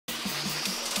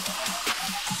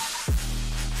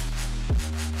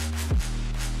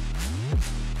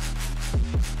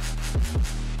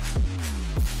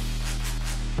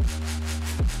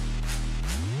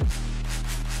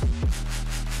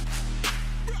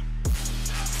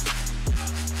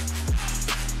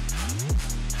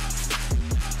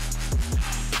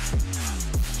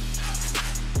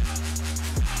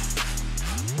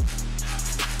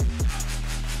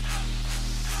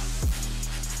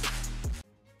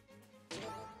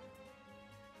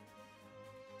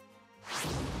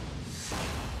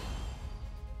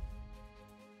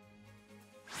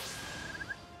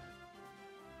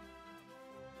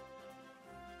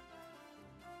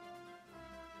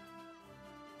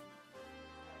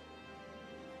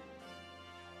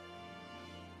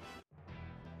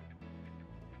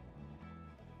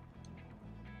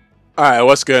Alright,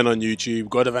 what's going on YouTube?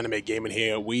 God of Anime Gaming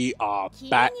here. We are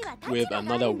back with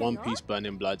another One Piece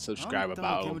Burning Blood subscriber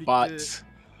battle, but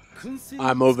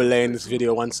I'm overlaying this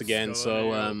video once again,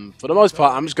 so for the most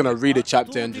part I'm just gonna read a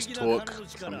chapter and just talk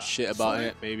some shit about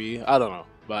it, maybe. I don't know.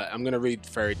 But I'm gonna read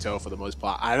Fairy Tail for the most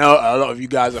part. I know a lot of you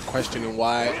guys are questioning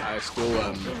why I still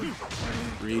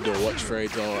read or watch Fairy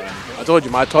Tail. I told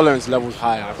you my tolerance level's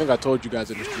high. I think I told you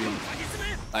guys in the stream.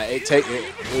 Like it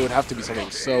would have to be something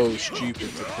so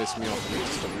stupid to piss me off and me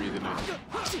to stop reading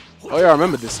it. Oh yeah, I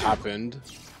remember this happened.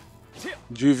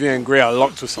 Juvie and Grey are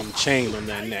locked with some chain on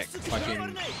their neck.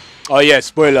 Fucking. Oh yeah,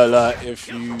 spoiler alert. If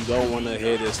you don't want to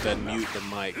hear this, then mute the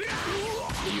mic.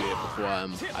 Mute it before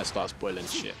I start spoiling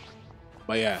shit.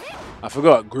 But yeah, I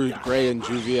forgot. Grey and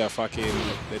Juvie are fucking.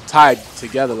 They're tied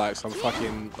together like some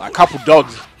fucking. Like a couple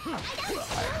dogs. Like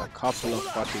a couple of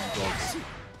fucking dogs.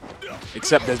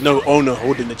 Except there's no owner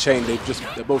holding the chain. They're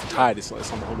both tied. It's like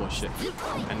some homo shit.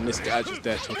 And this guy's just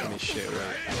there talking his shit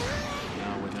right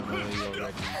now. Whenever you're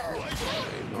ready,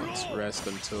 not rest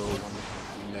until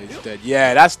he's dead.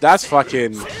 Yeah, that's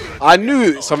fucking. I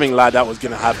knew something like that was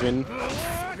gonna happen.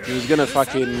 He was gonna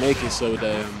fucking make it so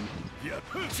the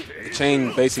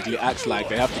chain basically acts like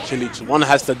they have to kill each. One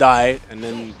has to die, and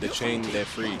then the chain they're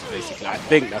free. Basically, I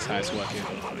think that's how it's working.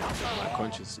 My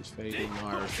conscience is fading.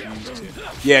 I refuse to.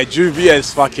 Yeah, Juvie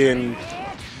is fucking.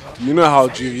 You know how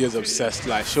Juvie is obsessed.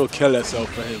 Like she'll kill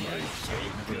herself for him.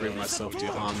 Never bring myself to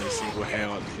harm a single hair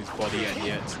on his body, and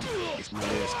yet it's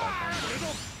millions.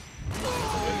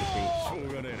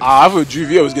 I thought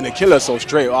Juvie was gonna kill her so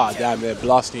straight. Ah, damn, they're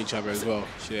blasting each other as well.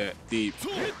 Shit, deep.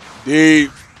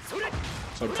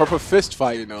 So proper fist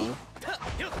fight, you know.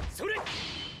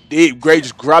 Deep. Grey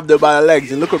just grabbed her by the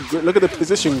legs, and look at the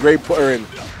position Grey put her in.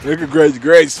 Look at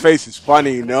Grey's face is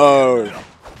funny. No,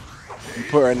 you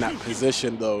put her in that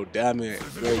position though. Damn it,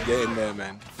 Grey, get in there,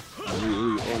 man. All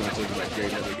I'm talking about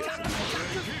Grey never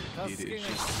gets in there.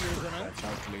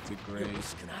 Calculated Grey.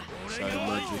 Sorry,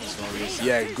 Magic, sorry.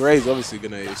 Yeah, Grey's obviously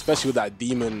gonna, especially with that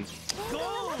demon,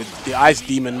 the ice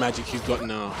demon magic he's got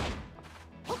now.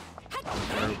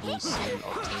 Terrible sin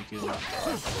of taking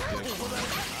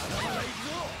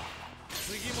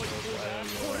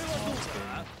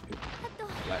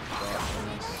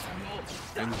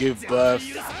and give birth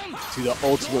to the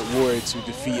ultimate warrior to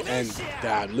defeat End.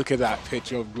 Damn, look at that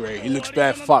picture of Grey. He looks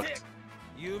bare fucked.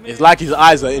 It's like his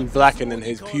eyes are in black and then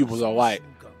his pupils are white.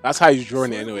 That's how he's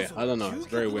drawing it anyway. I don't know. It's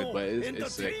very weird, but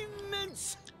it's sick.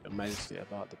 Your majesty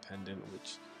about the pendant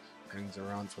which hangs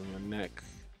around from your neck.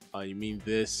 Oh, you mean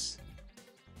this?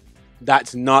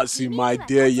 That's Natsu, my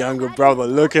dear younger brother.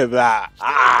 Look at that.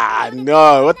 Ah,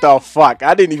 no. What the fuck?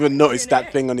 I didn't even notice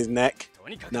that thing on his neck.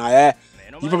 Nah, yeah.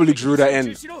 You probably drew that in.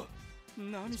 His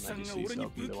Majesty shall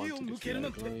be the one to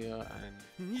defeat Gloria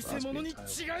and grasp the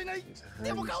entire his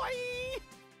hands.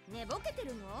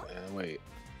 Wait.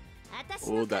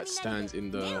 All that stands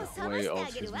in the way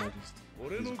of his majesty.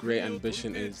 His great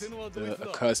ambition is the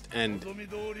accursed end.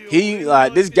 He,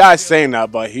 like, this guy's saying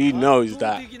that, but he knows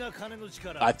that.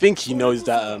 I think he knows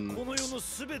that,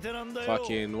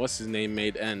 fucking, what's his name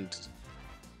made End.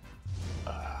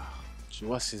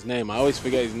 What's his name? I always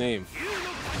forget his name.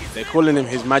 They're calling him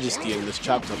His Majesty in this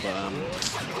chapter, but,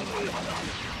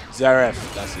 Zareth,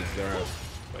 that's it, Zareth.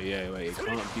 But yeah, wait, it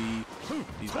can't be.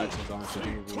 These actions aren't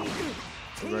forgivable.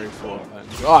 Very full.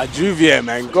 Oh, Juvie,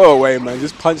 man, go away, man.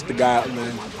 Just punch the guy out,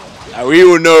 man. And we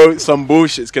all know some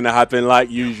bullshit's gonna happen like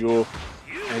usual,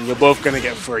 and you're both gonna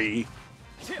get free.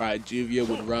 Right, Juvie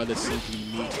would rather simply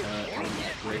meet her in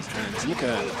Grey's hands. Look at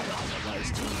her. That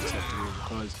is too unacceptable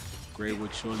because Grey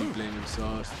would surely blame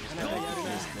himself.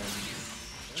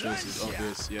 The choice is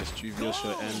obvious. Yes, Juvie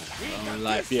should end her own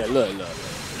life. Yeah, look at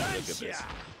this.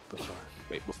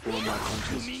 Before my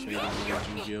conscience fading away,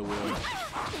 Juvie will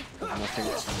have nothing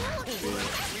to fear.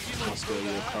 Muster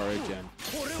your courage and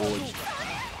forge.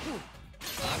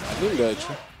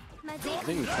 I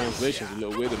think the translation is a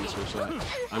little weird in this website.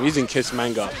 I'm using Kiss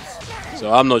manga,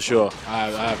 so I'm not sure. I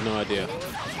have no idea.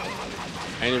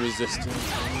 Any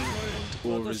resistance,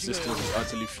 or resistance is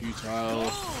utterly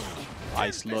futile.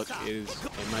 Ice Lock is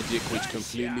a magic which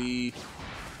completely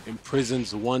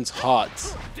imprisons one's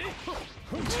heart.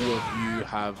 The two of you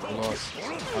have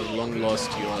long lost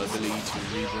your ability to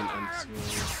reason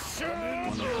until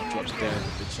one of you drops dead.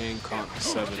 The chain can't be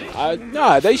severed.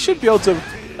 Nah, they should be able to.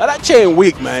 That chain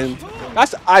weak, man.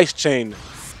 That's ice chain.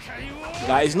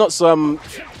 That is not some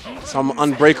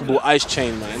unbreakable ice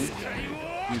chain, man.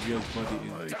 Yuvio's body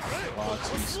is far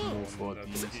too small for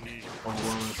these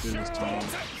overwhelming feelings to ever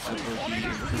be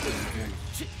imprisoned again.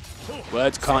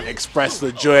 Words can't express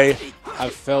the joy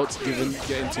I've felt getting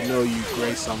to know you,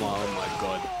 Grey Summer. Oh my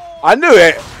god. I knew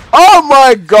it. Oh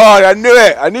my god, I knew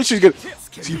it. I knew she was gonna.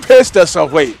 She pissed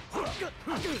herself. Wait.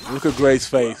 Look at Gray's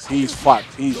face. He's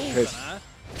fucked. He's pissed.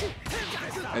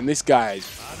 And this guy's.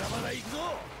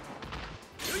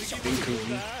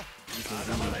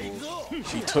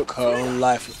 She took her own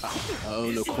life, her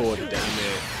own accord. Damn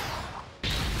it.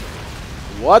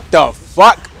 What the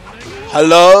fuck?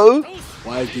 Hello?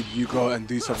 Why did you go and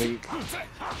do something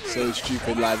so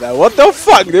stupid like that? What the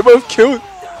fuck? They both killed.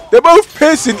 They're both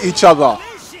piercing each other.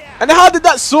 And how did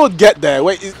that sword get there?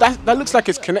 Wait, that looks like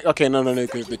it's connected. Okay, no,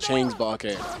 because the chains, but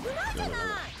okay.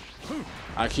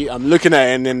 I'm looking at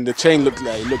it, and then the chain looked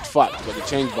like it looked fucked, but the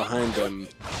chain's behind them,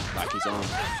 like his arm.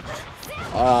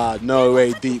 Ah, no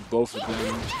way, deep, both of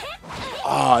them.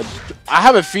 Ah, I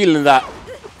have a feeling that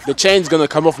the chain's gonna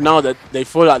come off now that they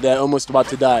feel like they're almost about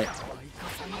to die.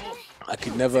 I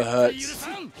could never hurt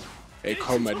a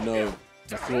comrade, no.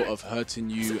 The thought of hurting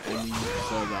you any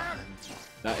further, and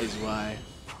that is why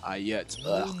I yet.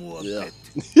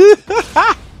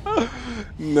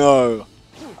 No,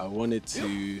 I wanted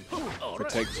to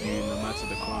protect you no matter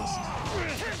the cost.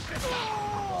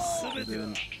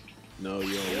 Couldn't know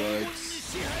your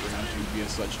words. You'd be in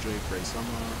such joy for a summer.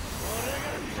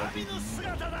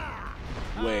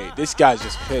 Wait, this guy's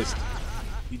just pissed.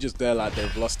 He just there like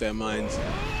they've lost their minds.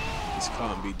 This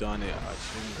can't be done. I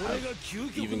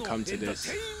shouldn't have even come to this.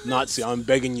 Nazi, I'm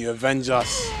begging you, avenge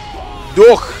us.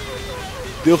 Duch!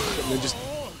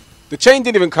 The chain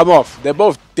didn't even come off. They're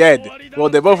both dead. Well,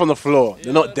 they're both on the floor.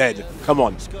 They're not dead. Come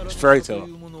on. It's fairy tale.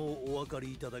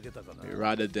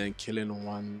 Rather than killing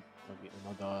one or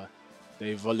another,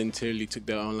 they voluntarily took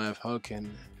their own life. How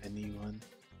can anyone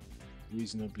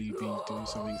reasonably be doing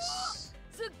something as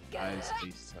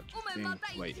such a thing?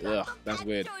 Wait, ugh, that's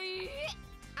weird.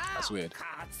 That's weird.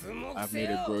 I've made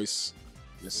a gross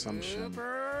assumption.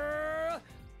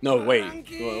 No, wait.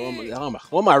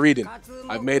 What am I reading?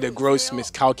 I've made a gross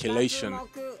miscalculation.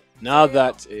 Now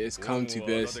that it has come to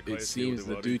this, it seems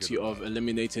the duty of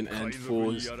eliminating and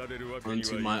falls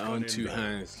onto my own two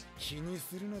hands.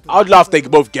 I would laugh if they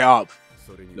could both get up.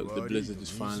 Look, the blizzard is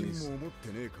finally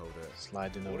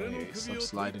sliding away. Stop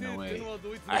sliding away.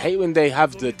 I hate when they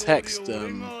have the text.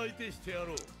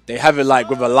 They have it like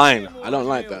with a line. I don't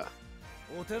like that.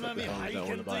 What the hell is that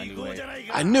one about anyway?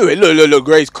 I knew it. Look.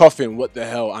 Gray's coughing. What the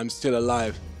hell? I'm still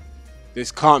alive. This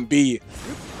can't be.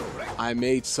 I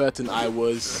made certain I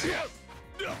was.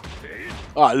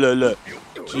 Ah, look.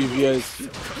 Juvia's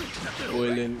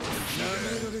boiling.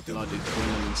 Blood is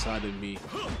boiling inside of me.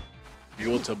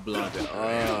 Water blood.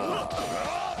 Ah.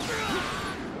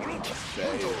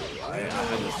 Fail. I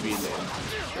had a feeling.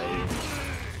 Fail.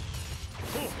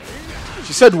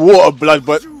 She said water blood,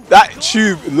 but that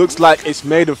tube looks like it's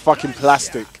made of fucking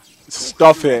plastic.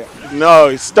 Stop it.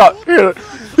 No, stop. Who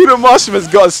the Marshman's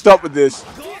got to stop with this?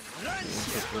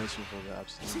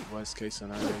 Worst case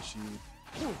scenario,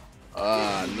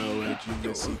 no way,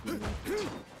 Julia secret.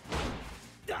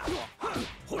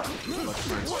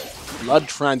 Blood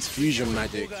transfusion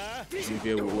magic.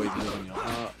 Julia will always live in your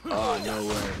heart. No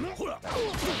way.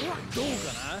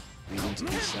 Reading to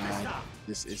the side.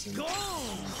 This isn't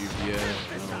Julia.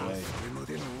 No way.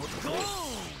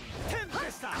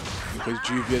 Because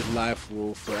Juvia's life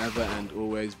will forever and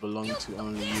always belong to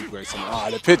only you, Grayson.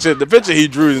 The picture he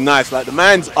drew is nice. Like, the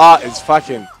man's art is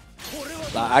fucking.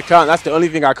 Like, I can't. That's the only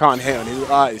thing I can't hate on. His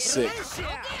art is sick.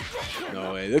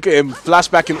 No way. Look at him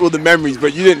flashbacking all the memories,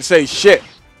 but you didn't say shit.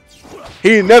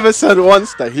 He never said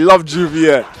once that he loved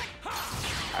Juvia.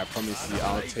 I promise you,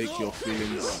 I'll take your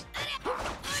feelings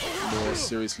more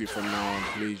seriously from now on.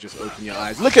 Please just open your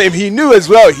eyes. Look at him. He knew as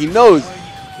well. He knows.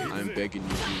 I'm begging you,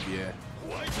 Juvia.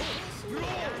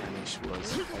 And she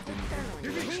was.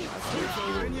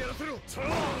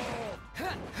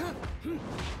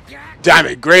 Damn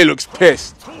it, Gray looks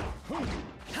pissed.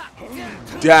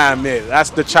 Damn it,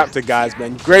 that's the chapter, guys,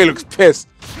 man. Gray looks pissed.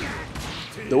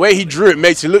 The way he drew it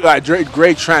makes it look like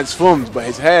Gray transforms, but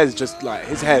his hair is just like,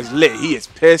 his hair is lit. He is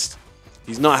pissed.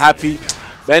 He's not happy.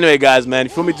 But anyway, guys, man,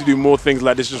 if you want me to do more things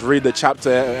like this, just read the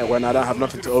chapter. When I don't have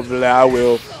nothing to overlay, I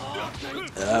will.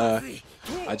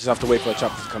 I just have to wait for a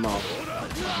chapter to come out.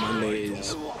 Monday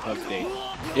is Earth Day.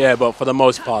 Yeah, but for the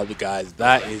most part, guys,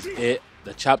 that is it.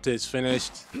 The chapter is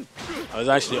finished. I was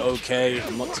actually okay.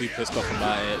 I'm not too pissed off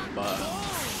about it, but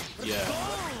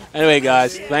yeah. Anyway,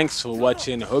 guys, thanks for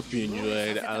watching. Hope you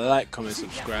enjoyed. Like, comment,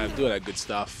 subscribe, do all that good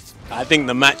stuff. I think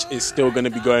the match is still going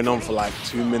to be going on for like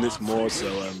 2 minutes more,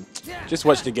 so just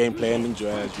watch the gameplay and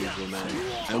enjoy as usual, man.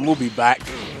 And we'll be back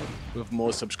with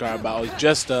more subscriber battles.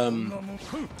 Just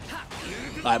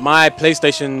like my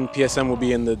PlayStation PSN will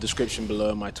be in the description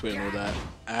below, my Twitter and all that.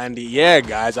 And yeah,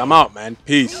 guys, I'm out, man.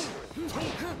 Peace.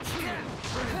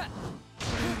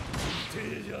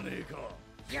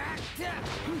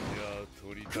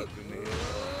 取りたくねえ。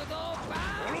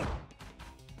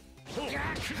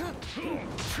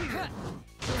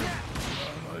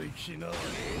生意気な。連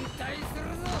帯する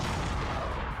ぞ。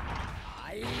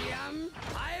アイアン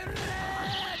パイレー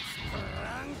ツフラ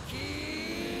ンキ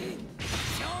ー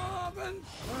将軍ラ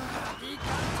ディカ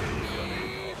ルミ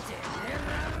ジェネラ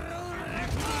ルレ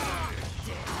クト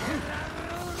ジェネラル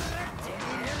レクジェ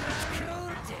ネラル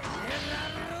ジェネラ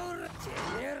ルジェ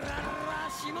ネラル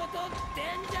足元デ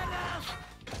ンジャラス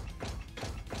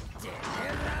ジェネ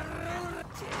ラル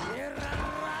ジェネラル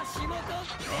足元デン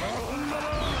ジャラ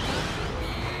ス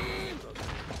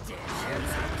ジェネ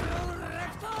ラルレ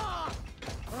クトラ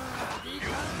ディカ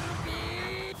ルビ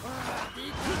ームラディ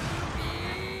カルビ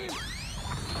ーム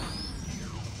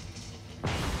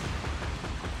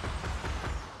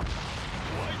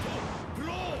ホワイトブロ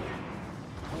ー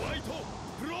ホワイト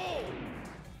ブロ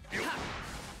ー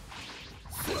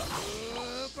スー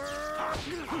パー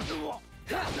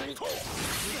何と次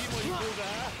も行こうか。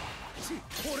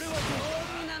これはゴ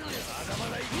ールなのよ。まだま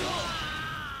だ行くよ。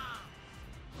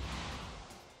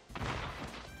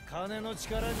金の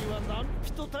力には何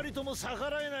人たりとも逆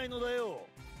らえないのだよ。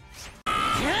10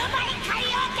倍海洋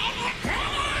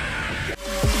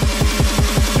天